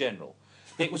decade in general.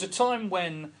 It was a time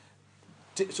when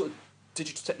sort of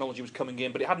digital technology was coming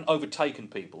in, but it hadn't overtaken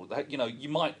people. You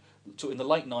might... So in the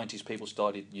late 90s, people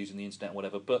started using the internet and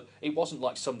whatever, but it wasn't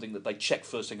like something that they checked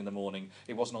first thing in the morning.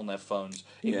 It wasn't on their phones.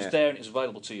 It was there and it was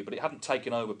available to you, but it hadn't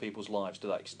taken over people's lives to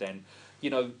that extent.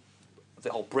 The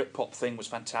whole Britpop thing was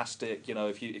fantastic.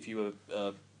 If you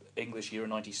were English Euro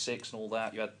 96 and all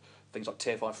that, you had things like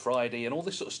TFI Friday and all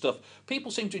this sort of stuff.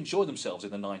 People seemed to enjoy themselves in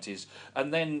the 90s.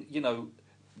 And then,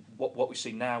 what we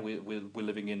see now, we're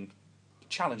living in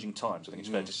challenging times, I think it's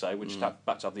fair to say. We're just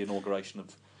back to have the inauguration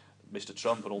of Mr.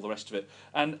 Trump and all the rest of it.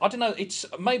 And I don't know,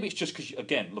 maybe it's just because,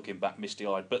 again, looking back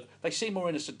misty-eyed, but they seem more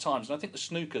innocent times, and I think the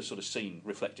snooker sort of scene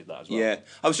reflected that as well. Yeah,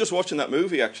 I was just watching that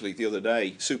movie, actually, the other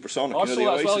day, Supersonic, I saw the that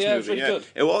Oasis as well, movie. It was really good.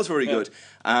 It was very good.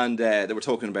 And they were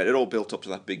talking about it all built up to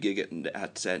that big gig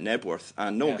at Nebworth,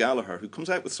 and Noel Gallagher, who comes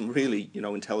out with some really,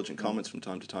 intelligent comments from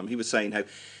time to time, he was saying how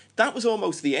that was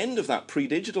almost the end of that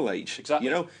pre-digital age. Exactly.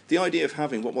 The idea of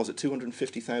having,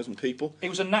 250,000 people? It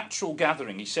was a natural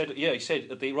gathering. He said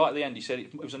right at the end, he said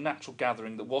it was a natural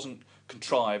gathering that wasn't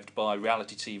contrived by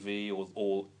reality TV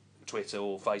or Twitter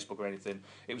or Facebook or anything.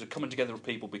 It was a coming together of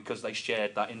people because they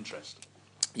shared that interest.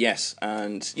 Yes,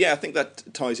 and I think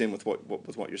that ties in with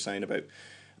what you're saying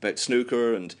about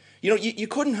snooker, and you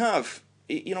couldn't have,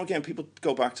 again, people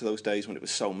go back to those days when it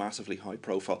was so massively high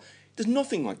profile. There's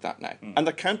nothing like that now, and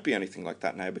there can't be anything like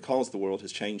that now because the world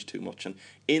has changed too much. And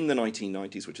in the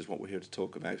 1990s, which is what we're here to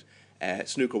talk about,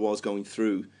 snooker was going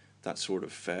through that sort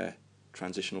of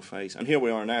transitional phase. And here we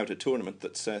are now at a tournament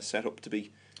that's set up to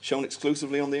be shown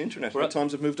exclusively on the internet. How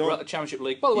times have moved on. We're at the Championship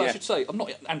League. By the way, Yeah. I should say, I'm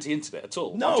not anti-internet at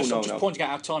all. No, I'm just pointing out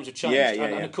how times have changed.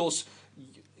 And of course,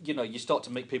 you know, you start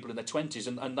to meet people in their 20s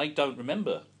and they don't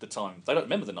remember the time. They don't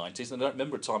remember the 90s and they don't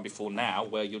remember a time before now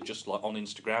where you're just like on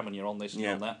Instagram and you're on this and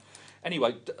on that.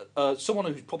 Anyway, someone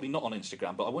who's probably not on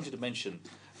Instagram, but I wanted to mention,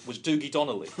 was Dougie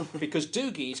Donnelly. Because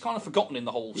Dougie is kind of forgotten in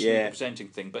the whole snooker presenting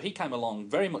thing, but he came along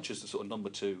very much as the sort of number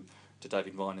 2 to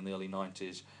David Vine in the early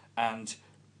 90s and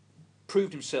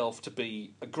proved himself to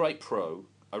be a great pro,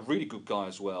 a really good guy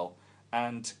as well.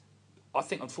 And I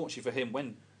think, unfortunately for him,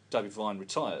 when David Vine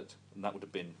retired, and that would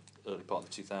have been early part of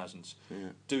the 2000s,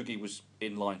 Dougie was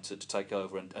in line to take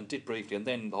over and did briefly, and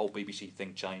then the whole BBC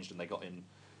thing changed and they got in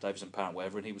Davis and Parent,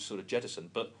 whatever, and he was sort of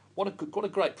jettisoned. But what a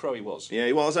great pro he was. Yeah,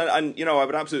 he was, and you know, I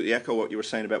would absolutely echo what you were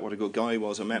saying about what a good guy he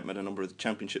was. I met him at a number of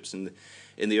championships in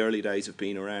the early days of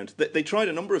being around. They tried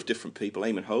a number of different people.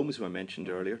 Eamon Holmes, who I mentioned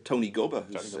earlier, Tony Gubba,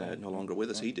 who's no longer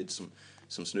with us. He did some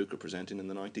snooker presenting in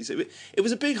the 90s. It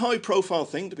was a big, high-profile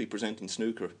thing to be presenting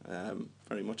snooker,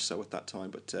 very much so at that time.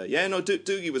 But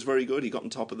Dougie was very good. He got on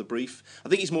top of the brief. I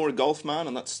think he's more a golf man,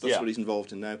 and that's what he's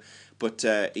involved in now. But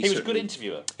he was a good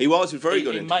interviewer. He was a very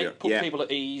good interviewer. He put people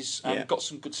at ease and got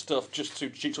some good stuff just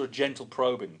through sort of gentle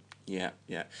probing. Yeah.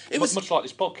 It was much like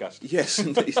this podcast. Yes,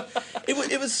 indeed.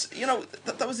 it was, you know,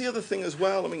 that was the other thing as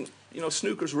well. I mean, you know,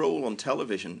 snooker's role on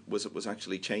television was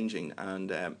actually changing, and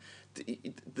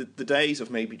the days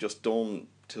of maybe just done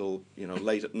till, you know,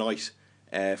 late at night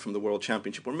from the World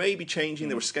Championship were maybe changing.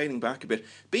 They were scaling back a bit.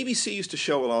 BBC used to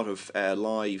show a lot of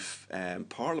live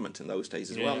Parliament in those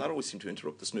days as well, and that always seemed to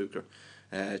interrupt the snooker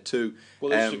too.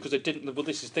 Well, because they didn't. Well,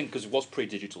 this is the thing, because it was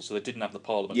pre-digital, so they didn't have the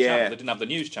Parliament channel, they didn't have the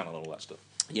news channel and all that stuff.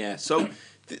 Yeah, so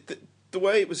the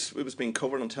way it was being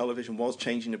covered on television was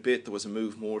changing a bit. There was a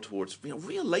move more towards, you know,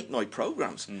 real late night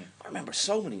programs. I remember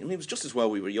so many. I mean, it was just as well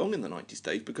we were young in the 90s,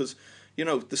 Dave, because, you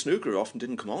know, the snooker often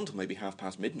didn't come on till maybe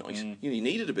midnight. You know, you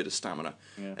needed a bit of stamina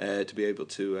to be able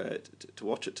to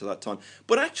watch it to that time.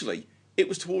 But actually, it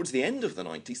was towards the end of the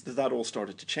 90s that all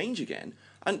started to change again.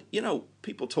 And, you know,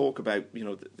 people talk about, you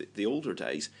know, the older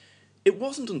days. It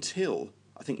wasn't until,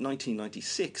 I think,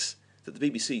 1996 that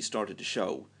the BBC started to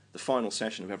show the final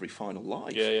session of every final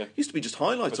live. It used to be just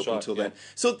highlights until then.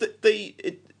 So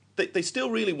they still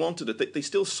really wanted it. They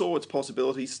still saw its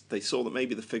possibilities. They saw that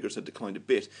maybe the figures had declined a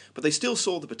bit, but they still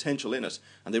saw the potential in it,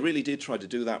 and they really did try to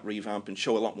do that revamp and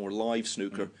show a lot more live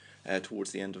snooker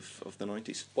towards the end of the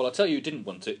 90s. Well, I'll tell you who didn't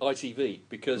want it, ITV,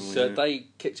 because they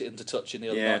kicked it into touch in the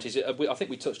early 90s. I think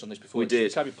we touched on this before. We did.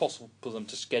 It's going to be possible for them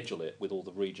to schedule it with all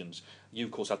the regions. You,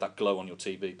 of course, had that glow on your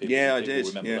TV. People I did.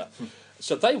 Remember that.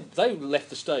 So they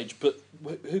left the stage, but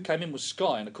who came in was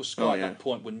Sky, and of course Sky at that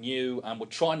point were new and were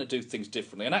trying to do things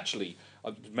differently. And actually,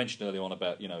 I mentioned earlier on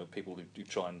about, you know, people who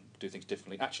try and do things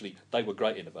differently. Actually, they were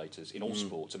great innovators in all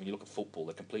sports. I mean, you look at football;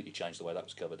 they completely changed the way that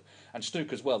was covered. And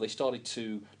snooker as well. They started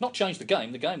to not change the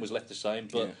game. The game was left the same,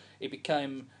 but it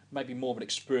became maybe more of an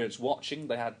experience watching.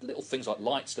 They had little things like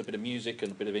lights, a bit of music,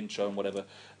 and a bit of intro and whatever.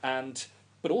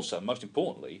 But also, most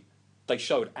importantly, they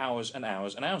showed hours and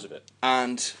hours and hours of it.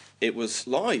 And it was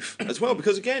live as well,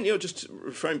 because again, you know, just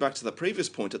referring back to that previous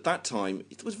point, at that time,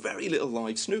 there was very little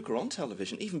live snooker on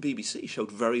television. Even BBC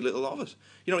showed very little of it.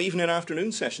 You know, even in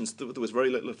afternoon sessions, there was very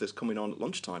little of this coming on at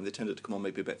lunchtime. They tended to come on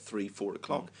maybe about 3-4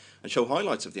 o'clock and show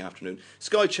highlights of the afternoon.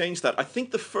 Sky changed that. I think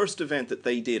the first event that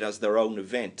they did as their own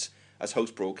event, as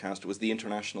host broadcaster, was the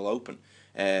International Open,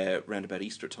 around about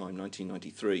Easter time,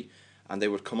 1993. And they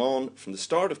would come on from the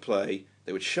start of play,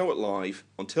 they would show it live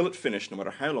until it finished, no matter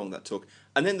how long that took,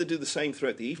 and then they'd do the same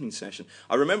throughout the evening session.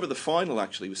 I remember the final,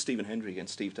 actually, was Stephen Hendry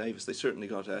against Steve Davis. They certainly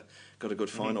got a good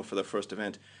final for their first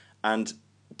event. And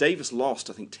Davis lost,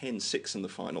 I think, 10-6 in the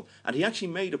final. And he actually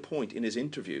made a point in his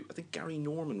interview. I think Gary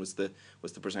Norman was the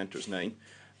presenter's name.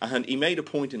 And he made a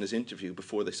point in his interview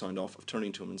before they signed off of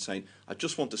turning to him and saying, "I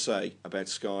just want to say about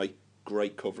Sky,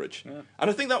 great coverage." Yeah. And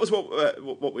I think that was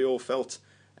what we all felt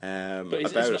about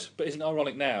it. But isn't it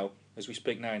ironic now, as we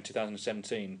speak now in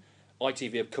 2017,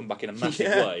 ITV have come back in a massive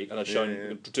way and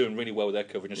are doing really well with their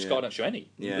coverage, and Sky don't show any.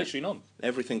 Literally none.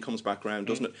 Everything comes back round,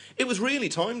 doesn't it? It was really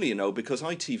timely, you know, because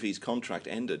ITV's contract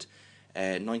ended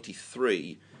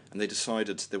 93, and they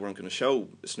decided they weren't going to show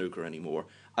snooker anymore.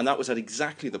 And that was at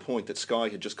exactly the point that Sky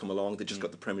had just come along. They just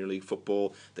got the Premier League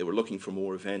football. They were looking for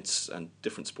more events and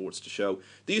different sports to show.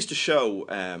 They used to show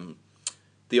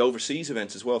the overseas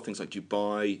events as well, things like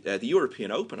Dubai, the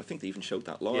European Open. I think they even showed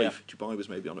that live. Yeah. Dubai was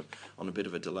maybe on a bit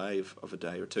of a delay of a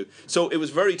day or two. So it was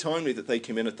very timely that they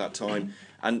came in at that time,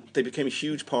 and they became a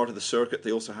huge part of the circuit.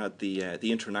 They also had the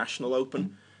International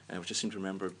Open, which I seem to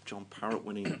remember John Parrott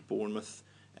winning at Bournemouth.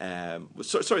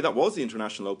 Sorry, that was the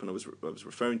International Open I was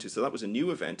referring to. So that was a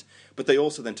new event. But they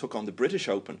also then took on the British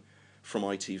Open from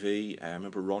ITV. I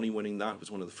remember Ronnie winning that. It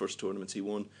was one of the first tournaments he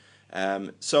won.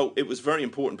 So it was very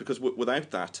important because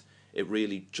without that, it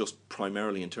really just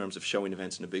primarily in terms of showing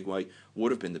events in a big way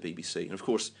would have been the BBC. And of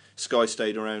course, Sky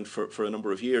stayed around for a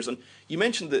number of years. And you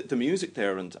mentioned the music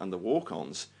there and the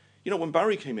walk-ons. You know, when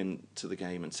Barry came into the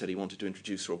game and said he wanted to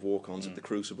introduce sort of walk-ons at the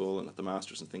Crucible and at the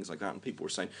Masters and things like that, and people were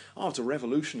saying, oh, it's a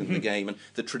revolution in the game and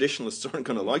the traditionalists aren't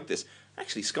going to like this.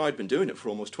 Actually, Sky had been doing it for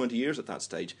almost 20 years at that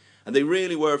stage. And they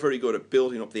really were very good at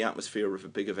building up the atmosphere of a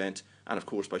big event. And of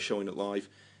course, by showing it live,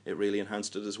 it really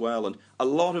enhanced it as well. And a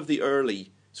lot of the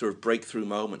early sort of breakthrough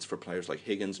moments for players like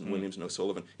Higgins and Williams and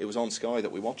O'Sullivan, it was on Sky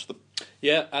that we watched them.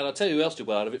 Yeah, and I'll tell you who else did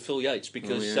well out of it, Phil Yates,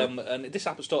 because and this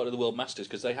happened started at the World Masters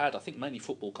because they had, I think, mainly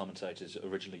football commentators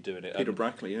originally doing it. Peter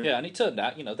Brackley, yeah. Yeah, and it turned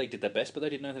out, they did their best, but they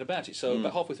didn't know anything about it. So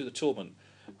about halfway through the tournament,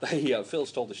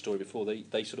 Phil's told this story before,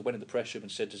 they sort of went in the press room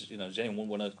and said, does anyone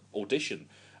want to audition?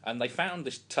 And they found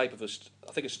this tape of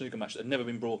a snooker match that had never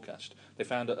been broadcast. They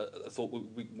found thought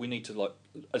we need to, like,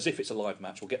 as if it's a live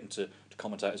match, we'll get them to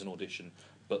commentate as an audition,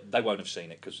 but they won't have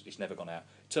seen it because it's never gone out.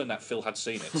 It turned out Phil had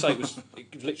seen it. So it was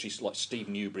literally like Steve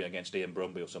Newbury against Ian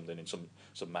Brumby or something in some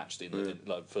match in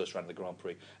the first round of the Grand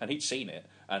Prix, and he'd seen it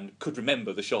and could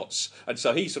remember the shots, and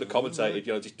so he sort of commentated,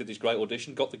 did this great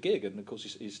audition, got the gig, and of course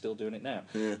he's still doing it now.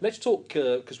 Yeah. Let's talk,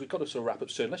 because we've got to sort of wrap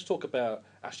up soon. Let's talk about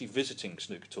actually visiting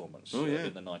snooker tournaments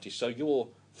in the 90s. So your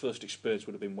first experience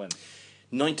would have been when?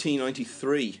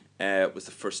 1993 was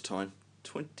the first time.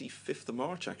 25th of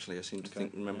March, actually, I seem to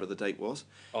remember the date was.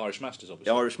 Irish Masters,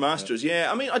 obviously. The Irish Masters,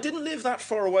 yeah. I mean, I didn't live that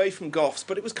far away from Goffs,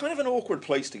 but it was kind of an awkward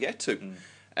place to get to.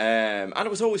 And it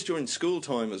was always during school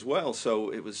time as well, so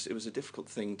it was a difficult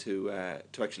thing to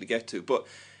actually get to. But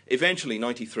eventually,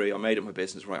 93, I made it my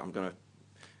business, right, I'm going to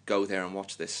go there and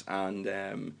watch this. And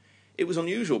it was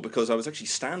unusual because I was actually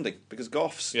standing, because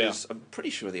Goffs is, I'm pretty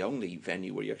sure, the only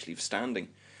venue where you actually have standing.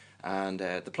 And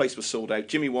the place was sold out.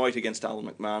 Jimmy White against Alan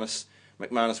McManus.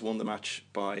 McManus won the match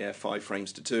by 5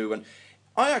 frames to 2, and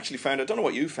I actually found, I don't know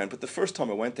what you found, but the first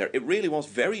time I went there, it really was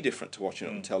very different to watching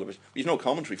it on television. You've no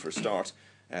commentary for a start.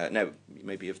 Now,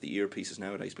 maybe you have the earpieces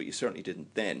nowadays, but you certainly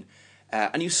didn't then.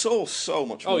 And you saw so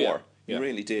much more. Yeah. You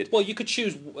really did. Well, you could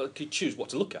choose what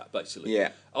to look at, basically. Yeah.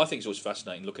 I think it's always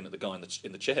fascinating looking at the guy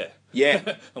in the chair.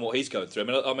 Yeah. And what he's going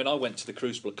through. I mean, I went to the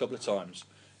Crucible a couple of times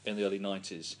in the early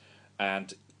 90s,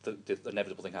 and the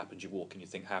inevitable thing happens. You walk and you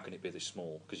think, how can it be this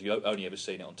small? Because you only ever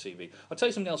seen it on TV. I'll tell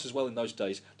you something else as well. In those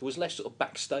days, there was less sort of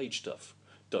backstage stuff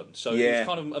done, so it was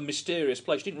kind of a mysterious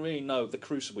place. You didn't really know the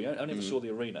Crucible. I only ever saw the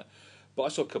arena, but I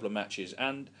saw a couple of matches,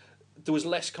 and there was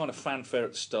less kind of fanfare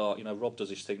at the start. Rob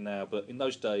does his thing now, but in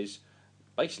those days,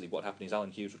 basically what happened is Alan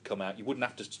Hughes would come out. You wouldn't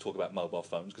have to talk about mobile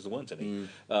phones because there weren't any,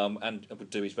 and would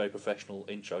do his very professional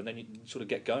intro, and then you sort of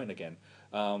get going again.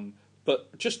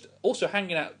 But just also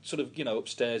hanging out, sort of,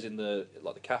 upstairs in the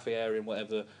cafe area and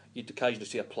whatever, you'd occasionally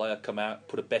see a player come out,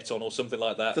 put a bet on or something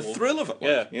like that. The thrill of it.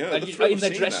 And in their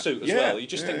dress suit as well. You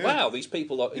just think, wow, these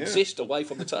people exist away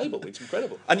from the table. It's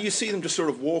incredible. And you see them just sort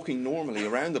of walking normally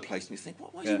around the place, and you think,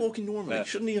 why is he walking normally? Yeah.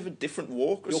 Shouldn't he have a different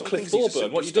walk or something? Cliff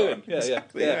Thorburn, what are you doing?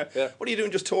 Exactly, yeah. What are you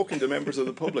doing just talking to members of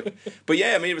the public? But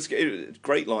yeah, I mean, it was a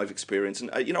great live experience. And,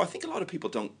 I think a lot of people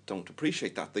don't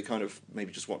appreciate that. They kind of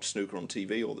maybe just watch snooker on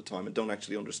TV all the time and don't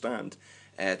actually understand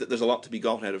that there's a lot to be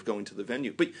got out of going to the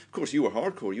venue. But, of course, you were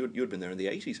hardcore. You'd been there in the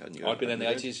 80s, hadn't you? I'd been in the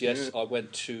 80s, yes. Yeah. I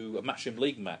went to a Matchroom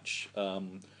League match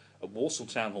at Walsall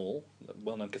Town Hall, a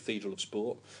well-known cathedral of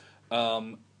sport.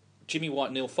 Jimmy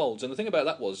White, Neil Folds. And the thing about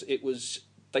that was,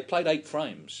 they played 8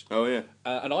 frames. Oh, yeah.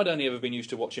 And I'd only ever been used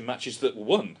to watching matches that were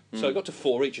won. So it got to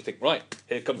 4 each. You think, right,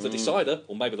 here comes the decider.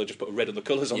 Or maybe they'll just put red on the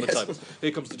colours on the table.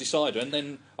 Here comes the decider. And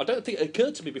then, I don't think it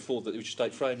occurred to me before that it was just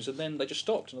 8 frames. And then they just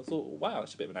stopped. And I thought, wow,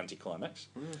 that's a bit of an anticlimax.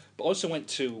 But I also went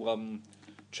to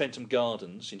Trentham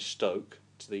Gardens in Stoke,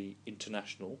 to the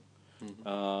International.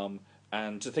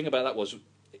 And the thing about that was,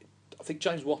 I think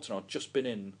James Watt and I had just been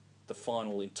in the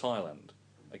final in Thailand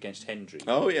against Hendry.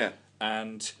 Oh, yeah.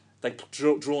 And they'd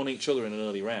drawn each other in an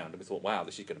early round, and we thought, wow,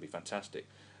 this is going to be fantastic.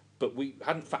 But we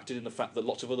hadn't factored in the fact that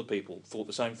lots of other people thought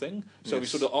the same thing. So we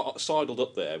sort of sidled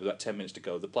up there with about 10 minutes to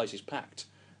go. The place is packed,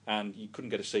 and you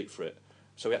couldn't get a seat for it.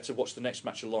 So we had to watch the next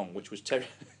match along, which was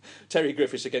Terry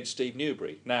Griffiths against Steve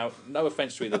Newbury. Now, no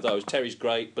offence to either of those. Terry's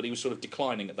great, but he was sort of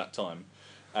declining at that time.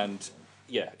 And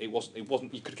it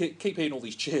wasn't. You could keep hearing all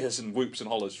these cheers and whoops and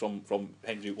hollers from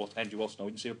Henry Wasson.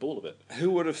 We didn't see a ball of it.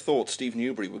 Who would have thought Steve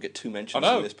Newbury would get 2 mentions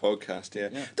in this podcast? Yeah.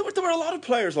 There were a lot of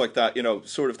players like that.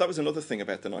 That was another thing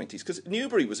about the 90s, because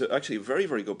Newbury was actually a very,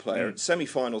 very good player.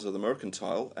 Semi-finals of the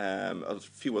Mercantile, a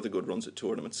few other good runs at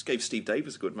tournaments. Gave Steve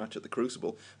Davis a good match at the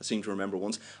Crucible, I seem to remember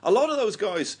once. A lot of those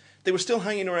guys, they were still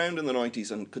hanging around in the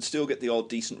 90s and could still get the odd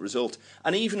decent result.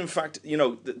 And even, in fact,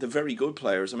 the very good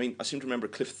players. I mean, I seem to remember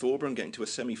Cliff Thorburn getting to a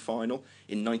semi-final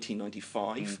in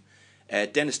 1995.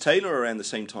 Dennis Taylor around the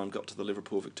same time got to the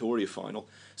Liverpool Victoria final.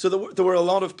 So there were a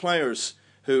lot of players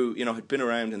who had been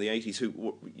around in the 80s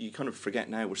who you kind of forget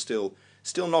now were still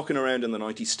knocking around in the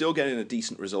 90s, still getting a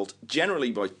decent result,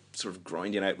 generally by sort of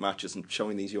grinding out matches and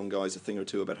showing these young guys a thing or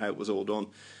two about how it was all done.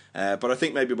 But I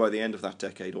think maybe by the end of that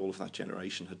decade, all of that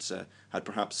generation had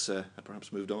perhaps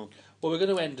moved on. Well, we're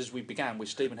going to end as we began with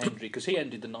Stephen Hendry, because he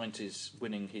ended the 90s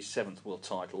winning his 7th world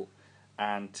title.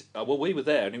 And, we were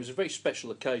there, and it was a very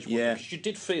special occasion. Yeah. Because you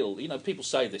did feel, people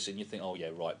say this and you think, oh, yeah,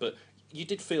 right. But you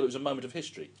did feel it was a moment of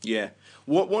history. Yeah.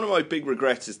 One of my big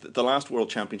regrets is that the last World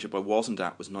Championship I wasn't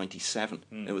at was 97.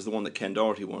 It was the one that Ken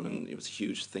Doherty won, and it was a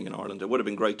huge thing in Ireland. It would have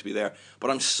been great to be there. But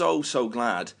I'm so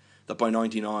glad that by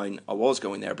 99 I was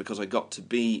going there, because I got to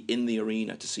be in the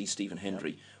arena to see Stephen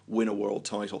Hendry win a world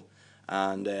title.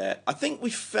 And I think we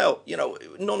felt,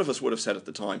 none of us would have said at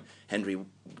the time, Hendry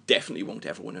definitely won't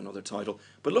ever win another title.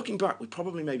 But looking back, we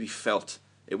probably maybe felt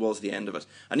it was the end of it.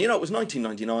 And, it was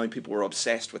 1999, people were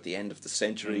obsessed with the end of the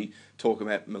century, talking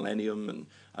about millennium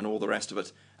and all the rest of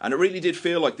it. And it really did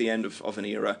feel like the end of an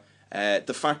era.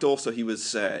 The fact also he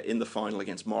was in the final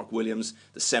against Mark Williams,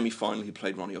 the semi-final he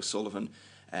played Ronnie O'Sullivan.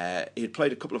 He had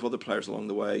played a couple of other players along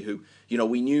the way who,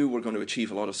 we knew were going to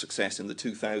achieve a lot of success in the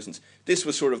 2000s. This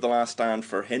was sort of the last stand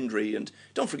for Hendry, and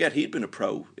don't forget he'd been a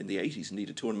pro in the 80s, indeed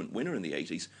a tournament winner in the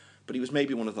 80s, but he was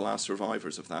maybe one of the last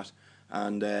survivors of that.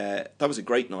 And that was a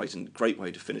great night and great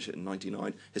way to finish it in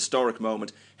 99. Historic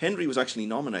moment. Hendry was actually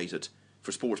nominated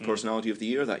for Sports Personality of the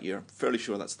Year that year. Fairly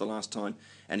sure that's the last time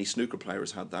any snooker player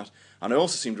has had that. And I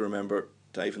also seem to remember,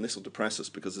 Dave, and this will depress us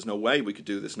because there's no way we could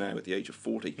do this now at the age of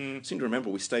 40. I seem to remember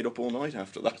we stayed up all night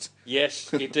after that.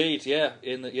 Yes, indeed, yeah.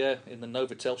 In the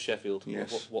Novotel Sheffield.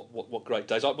 Yes. What great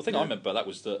days. The thing I remember about that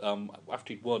was that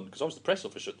after he'd won, because I was the press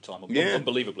officer at the time,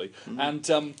 unbelievably,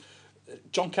 and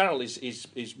John Carroll is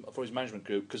for his management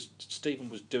group, because Stephen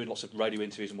was doing lots of radio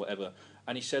interviews and whatever,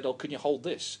 and he said, "Oh, can you hold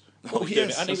this?" Oh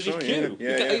yes, and it was his right, cue.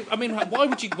 Yeah. I mean, why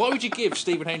would you give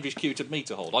Stephen Hendry's cue to me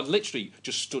to hold? I literally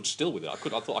just stood still with it. I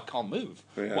thought I can't move.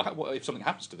 Yeah. What if something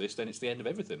happens to this? Then it's the end of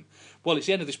everything. Well, it's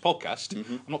the end of this podcast.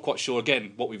 I'm not quite sure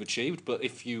again what we've achieved, but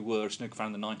if you were a snooker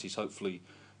fan in the 90s, hopefully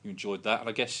you enjoyed that. And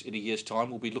I guess in a year's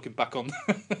time we'll be looking back on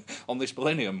on this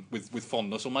millennium with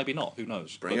fondness, or maybe not. Who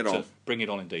knows? Bring it on. Bring it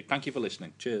on, indeed. Thank you for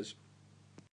listening. Cheers.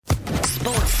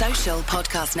 Sports Social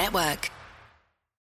Podcast Network.